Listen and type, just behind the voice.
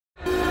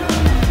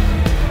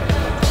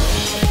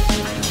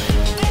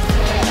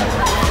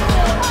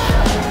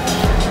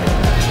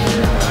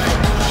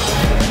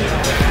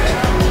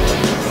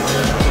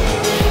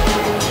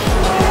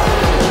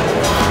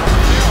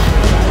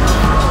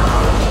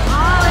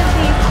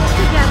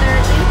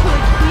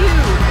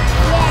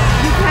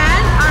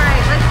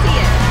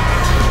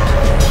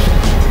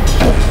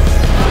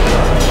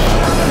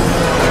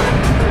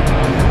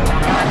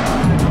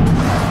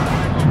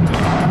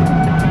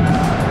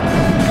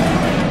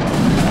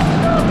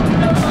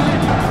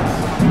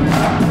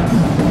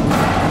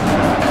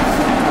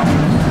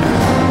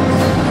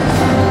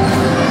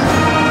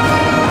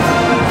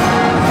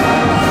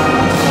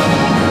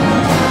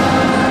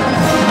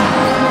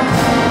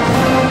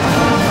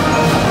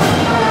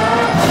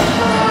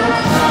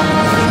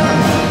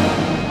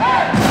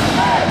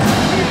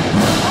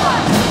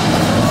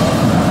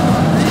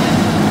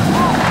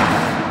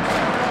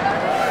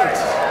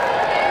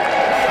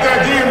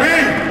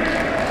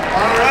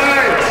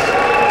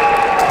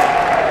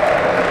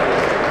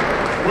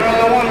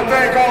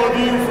thank all of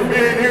you for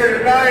being here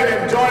tonight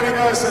and joining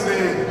us in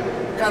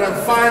the kind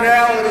of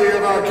finality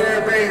of our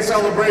campaign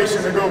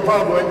celebration to go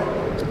public.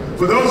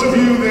 For those of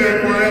you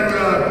that were at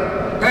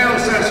the panel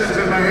sessions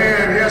in my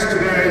hand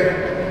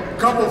yesterday, a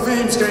couple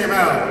themes came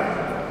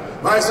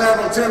out. Vice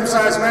Admiral Tim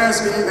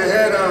Seismansky, the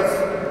head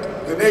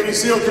of the Navy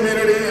SEAL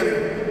community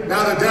and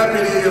now the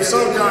deputy of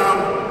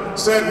SOCOM,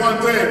 said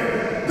one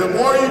thing: the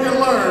more you can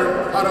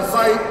learn how to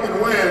fight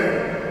and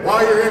win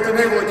while you're at the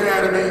Naval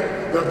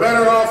Academy, the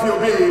better off you'll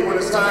be when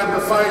it's time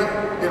to fight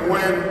and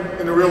win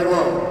in the real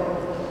world.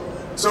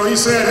 So he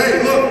said,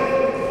 hey,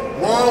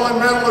 look, moral and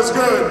mental is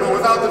good, but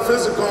without the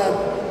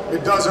physical,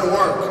 it doesn't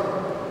work.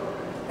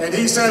 And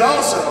he said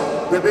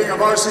also that being a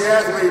varsity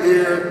athlete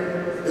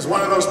here is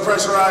one of those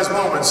pressurized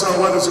moments. So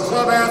whether it's a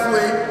club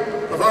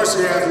athlete, a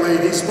varsity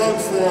athlete, he spoke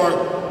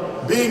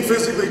for being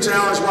physically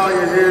challenged while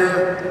you're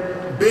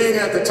here, being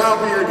at the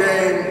top of your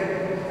game,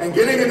 and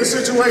getting into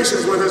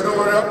situations where there's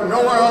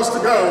nowhere else to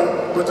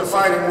go but to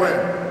fight and win.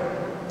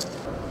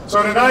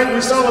 So tonight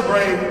we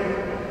celebrate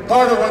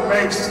part of what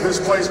makes this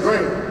place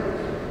great.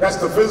 That's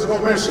the physical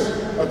mission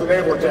of the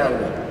Naval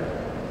Academy.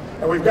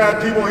 And we've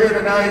got people here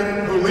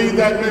tonight who lead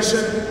that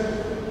mission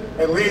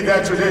and lead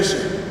that tradition.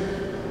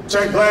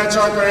 Chet,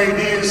 Gladchuk, our AD,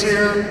 is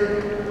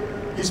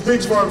here. He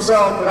speaks for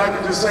himself, but I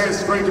can just say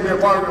it's great to be a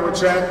partner with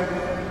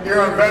Chet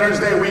here on Veterans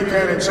Day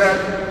weekend. And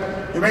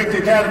Chet, you make the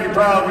Academy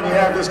proud when you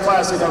have this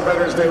classic on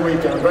Veterans Day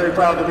weekend. I'm very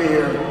proud to be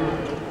here.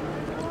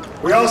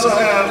 We also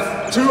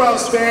have two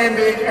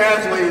outstanding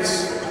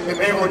athletes in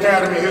Naval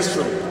Academy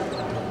history.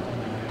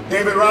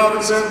 David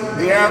Robinson,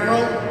 the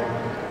Admiral,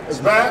 is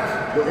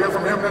back. You'll hear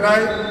from him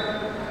tonight.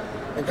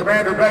 And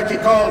Commander Becky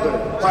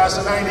Calder, class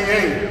of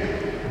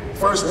 '98,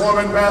 first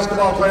woman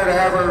basketball player to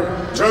have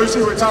her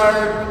jersey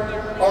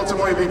retired,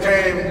 ultimately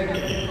became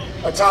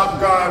a Top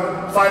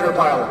Gun fighter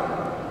pilot.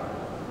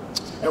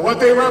 And what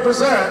they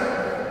represent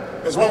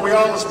is what we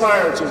all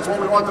aspire to. It's what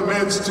we want the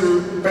mids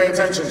to pay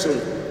attention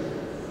to.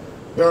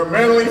 They're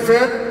mentally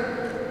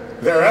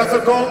fit, they're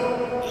ethical,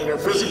 and they're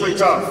physically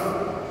tough.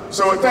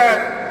 So with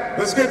that,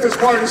 let's get this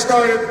party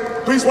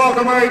started. Please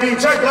welcome our AD,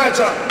 Chet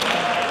Gladchuk.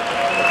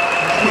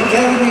 The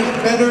Academy is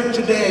better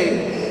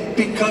today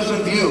because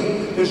of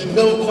you. There's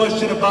no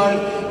question about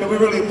it, and we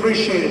really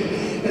appreciate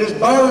it. And as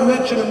Byron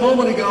mentioned a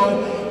moment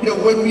ago,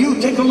 when you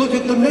take a look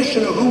at the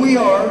mission of who we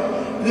are,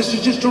 this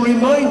is just a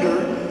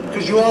reminder,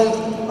 because you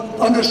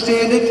all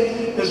understand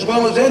it as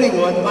well as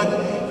anyone,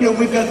 but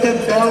we've got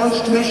that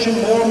balanced mission,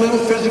 moral, mental,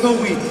 physical.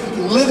 We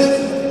live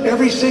it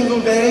every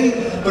single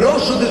day, but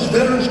also this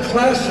Veterans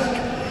Classic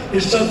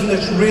is something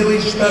that's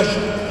really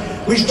special.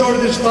 We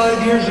started this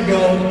 5 years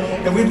ago,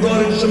 and we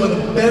brought in some of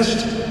the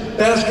best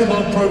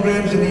basketball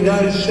programs in the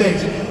United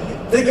States.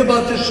 Think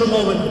about this for a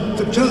moment.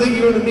 The two that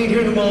you're going to meet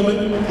here in a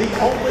moment,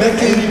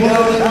 Becky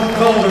Dowling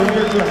Calder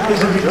is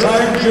a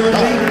retired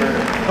Jersey.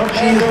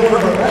 She is one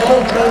of our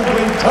all-time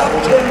great top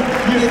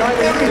 10 in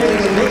everything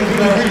in women's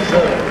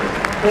basketball.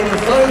 One of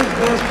the finest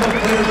basketball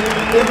players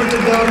ever to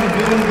down the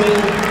blue and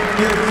gold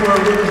here for our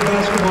women's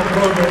basketball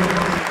program.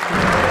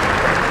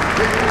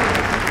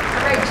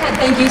 All right, Chet,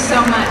 thank you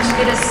so much.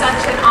 It is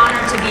such an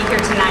honor to be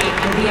here tonight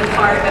and be a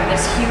part of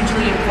this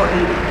hugely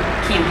important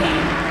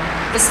campaign.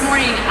 This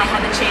morning, I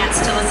had the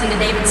chance to listen to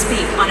David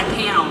speak on a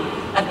panel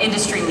of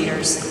industry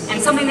leaders, and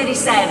something that he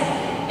said,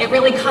 it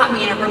really caught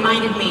me and it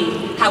reminded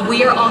me how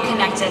we are all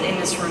connected in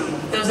this room.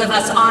 Those of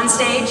us on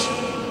stage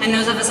and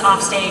those of us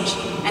off stage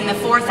and the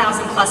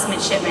 4,000 plus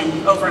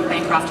midshipmen over in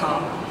Bancroft Hall.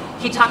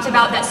 He talked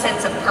about that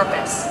sense of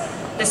purpose,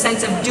 the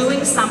sense of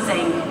doing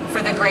something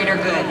for the greater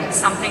good,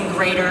 something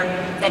greater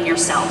than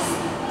yourself.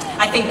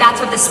 I think that's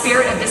what the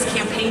spirit of this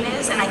campaign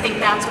is, and I think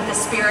that's what the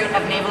spirit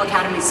of Naval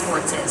Academy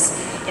Sports is.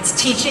 It's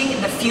teaching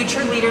the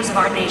future leaders of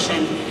our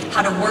nation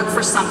how to work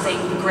for something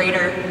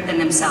greater than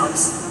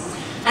themselves.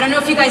 I don't know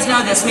if you guys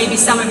know this, maybe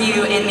some of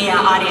you in the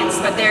audience,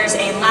 but there's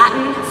a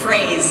Latin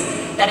phrase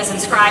that is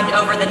inscribed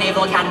over the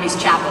Naval Academy's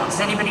chapel. Does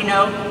anybody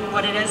know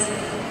what it is?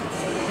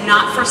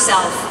 Not for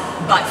self,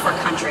 but for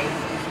country.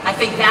 I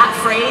think that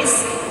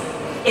phrase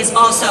is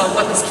also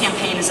what this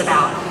campaign is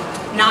about.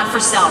 Not for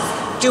self,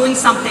 doing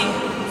something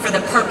for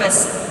the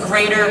purpose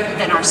greater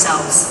than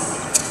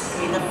ourselves.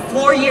 I mean, the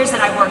 4 years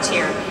that I worked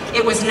here,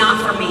 it was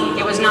not for me.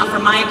 It was not for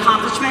my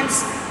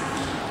accomplishments.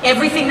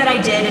 Everything that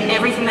I did and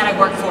everything that I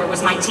worked for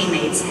was my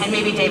teammates, and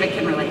maybe David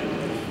can relate.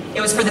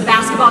 It was for the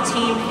basketball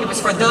team, it was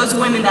for those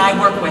women that I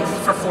worked with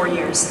for 4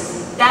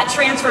 years. That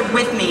transferred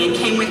with me and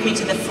came with me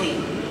to the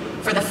fleet.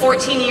 For the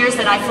 14 years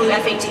that I flew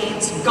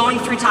F-18s, going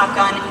through Top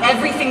Gun,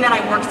 everything that I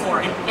worked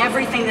for and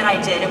everything that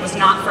I did, it was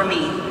not for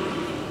me.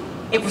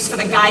 It was for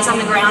the guys on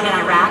the ground in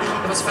Iraq,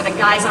 it was for the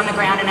guys on the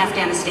ground in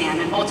Afghanistan,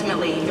 and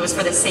ultimately, it was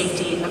for the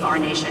safety of our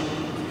nation.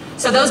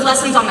 So those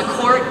lessons on the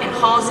court in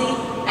Halsey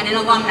and in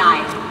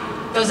alumni,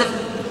 those have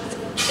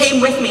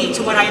came with me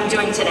to what I am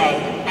doing today.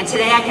 And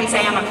today I can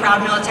say I'm a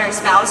proud military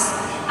spouse.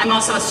 I'm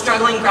also a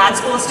struggling grad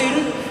school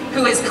student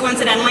who is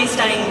coincidentally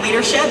studying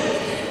leadership.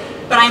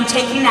 But I'm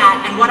taking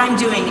that and what I'm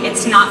doing,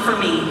 it's not for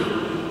me.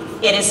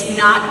 It is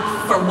not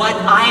for what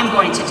I am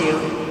going to do.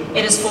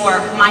 It is for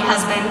my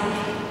husband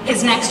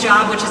his next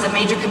job, which is a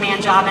major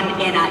command job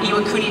in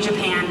Iwakuni,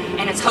 Japan,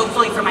 and it's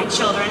hopefully for my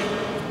children.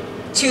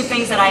 Two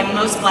things that I am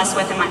most blessed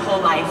with in my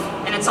whole life,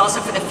 and it's also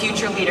for the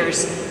future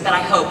leaders that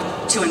I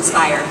hope to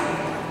inspire.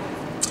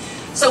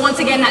 So once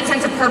again, that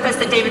sense of purpose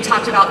that David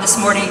talked about this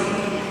morning,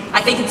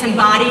 I think it's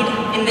embodied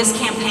in this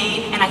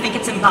campaign, and I think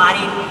it's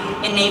embodied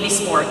in Navy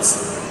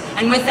sports.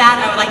 And with that,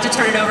 I would like to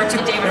turn it over to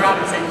David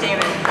Robinson.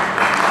 David.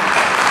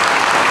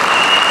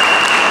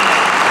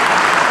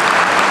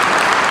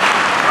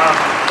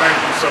 Thank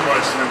you so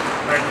much, and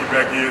thank you,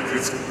 Becky.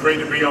 It's great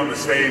to be on the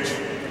stage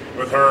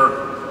with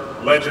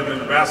her, legend in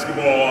the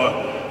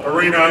basketball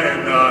arena,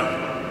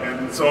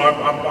 and so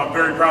I'm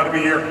very proud to be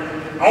here.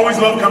 I always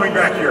love coming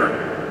back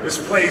here. This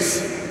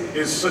place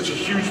is such a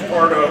huge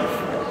part of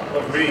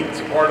me. It's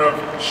a part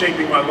of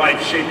shaping my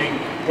life, shaping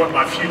what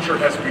my future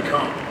has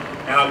become,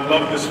 and I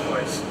love this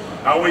place.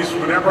 I always,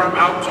 whenever I'm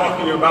out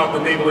talking about the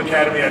Naval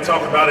Academy, I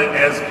talk about it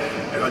as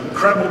an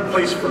incredible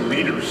place for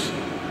leaders.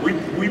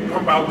 We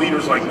pump out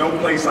leaders like no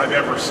place I've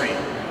ever seen.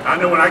 I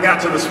know when I got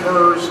to the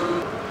Spurs,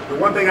 the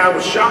one thing I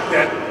was shocked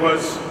at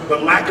was the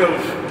lack of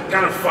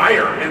kind of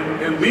fire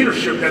and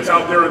leadership that's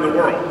out there in the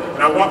world.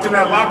 And I walked in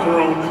that locker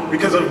room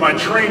because of my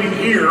training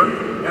here,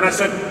 and I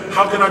said,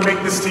 how can I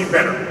make this team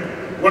better?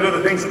 What are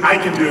the things I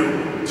can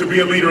do to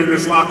be a leader in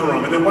this locker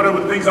room? And then what are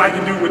the things I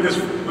can do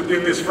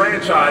within this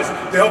franchise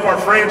to help our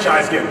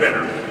franchise get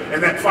better?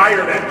 And that fire,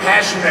 that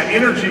passion, that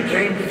energy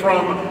came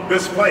from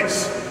this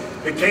place.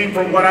 It came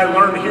from what I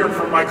learned here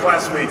from my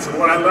classmates and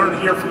what I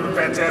learned here from the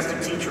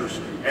fantastic teachers.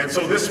 And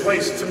so this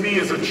place, to me,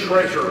 is a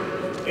treasure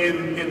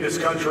in this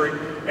country.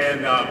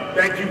 And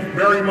thank you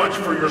very much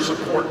for your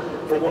support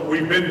for what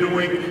we've been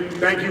doing.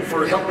 Thank you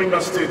for helping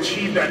us to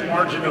achieve that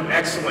margin of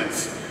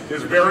excellence.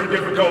 It's very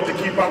difficult to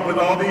keep up with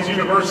all these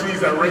universities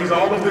that raise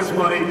all of this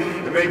money,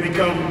 and they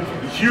become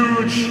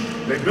huge,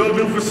 they build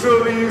new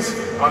facilities,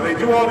 they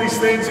do all these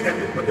things,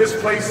 but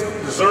this place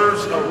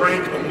deserves a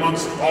rank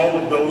amongst all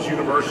of those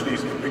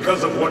universities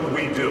because of what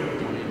we do.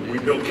 We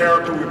build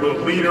character, we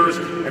build leaders,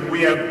 and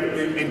we have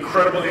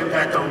incredible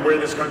impact on where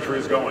this country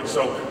is going.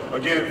 So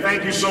again,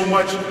 thank you so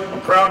much. I'm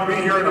proud to be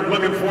here, and I'm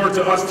looking forward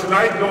to us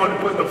tonight going to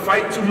put the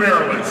fight to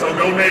Maryland. So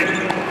go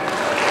Navy.